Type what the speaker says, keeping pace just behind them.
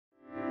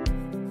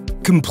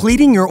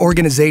Completing your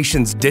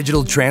organization's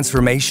digital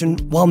transformation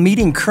while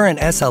meeting current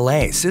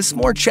SLAs is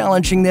more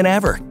challenging than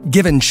ever,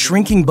 given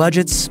shrinking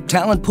budgets,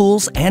 talent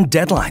pools, and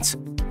deadlines.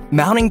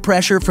 Mounting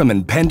pressure from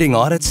impending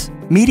audits,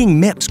 meeting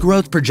MIPS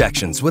growth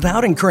projections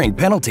without incurring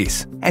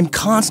penalties, and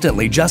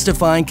constantly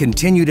justifying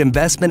continued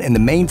investment in the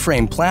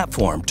mainframe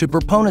platform to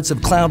proponents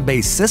of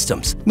cloud-based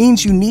systems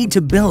means you need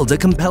to build a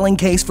compelling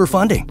case for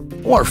funding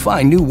or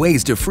find new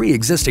ways to free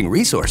existing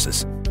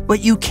resources.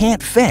 But you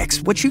can't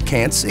fix what you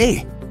can't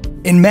see.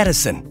 In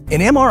medicine, an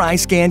MRI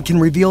scan can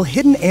reveal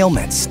hidden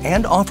ailments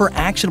and offer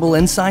actionable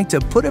insight to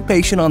put a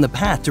patient on the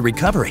path to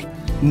recovery.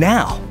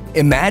 Now,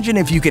 imagine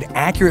if you could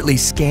accurately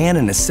scan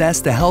and assess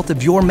the health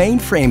of your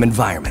mainframe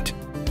environment.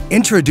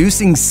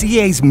 Introducing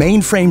CA's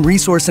Mainframe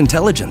Resource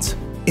Intelligence,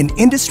 an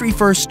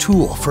industry-first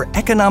tool for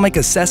economic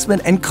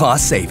assessment and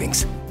cost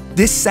savings.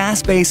 This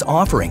SaaS-based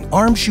offering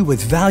arms you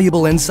with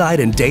valuable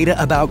insight and data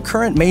about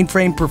current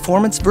mainframe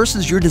performance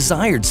versus your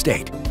desired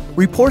state.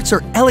 Reports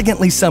are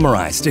elegantly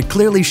summarized to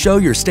clearly show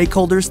your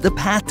stakeholders the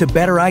path to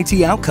better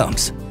IT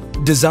outcomes.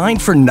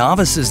 Designed for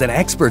novices and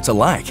experts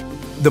alike,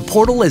 the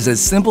portal is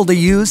as simple to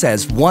use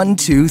as 1,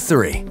 2,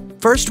 3.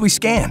 First, we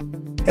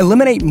scan.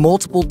 Eliminate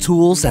multiple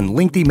tools and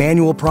lengthy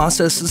manual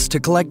processes to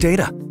collect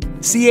data.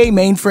 CA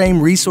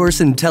Mainframe Resource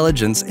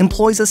Intelligence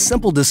employs a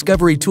simple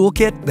discovery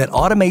toolkit that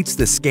automates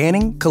the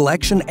scanning,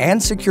 collection,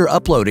 and secure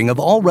uploading of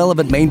all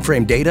relevant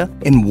mainframe data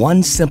in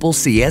one simple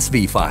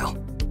CSV file.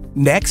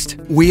 Next,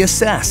 we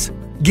assess.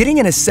 Getting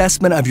an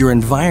assessment of your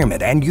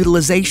environment and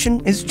utilization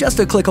is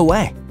just a click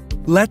away.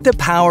 Let the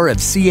power of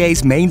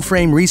CA's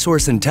Mainframe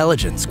Resource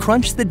Intelligence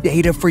crunch the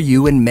data for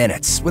you in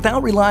minutes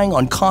without relying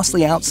on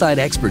costly outside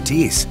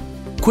expertise.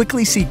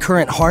 Quickly see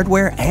current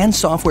hardware and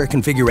software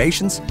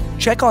configurations,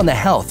 check on the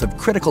health of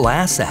critical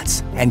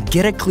assets, and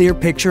get a clear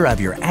picture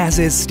of your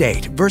as-is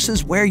state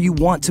versus where you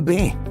want to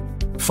be.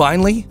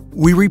 Finally,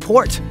 we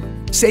report.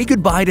 Say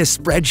goodbye to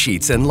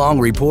spreadsheets and long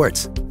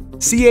reports.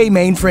 CA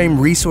Mainframe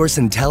Resource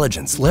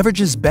Intelligence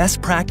leverages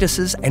best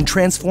practices and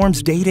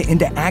transforms data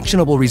into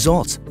actionable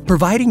results,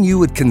 providing you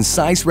with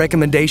concise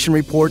recommendation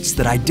reports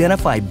that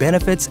identify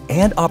benefits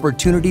and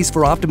opportunities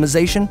for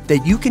optimization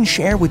that you can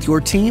share with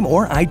your team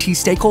or IT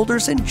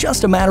stakeholders in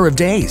just a matter of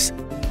days.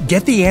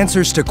 Get the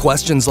answers to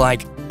questions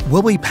like,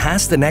 will we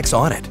pass the next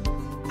audit?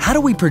 How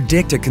do we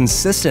predict a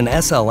consistent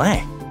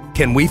SLA?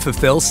 Can we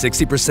fulfill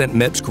 60%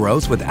 MIPS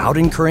growth without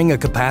incurring a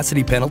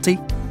capacity penalty?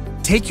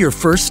 Take your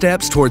first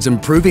steps towards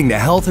improving the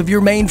health of your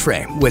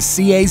mainframe with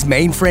CA's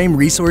Mainframe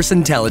Resource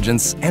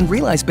Intelligence and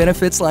realize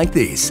benefits like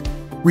these.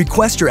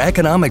 Request your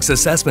economics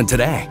assessment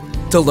today.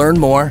 To learn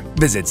more,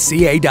 visit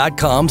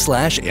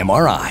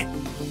ca.com/MRI.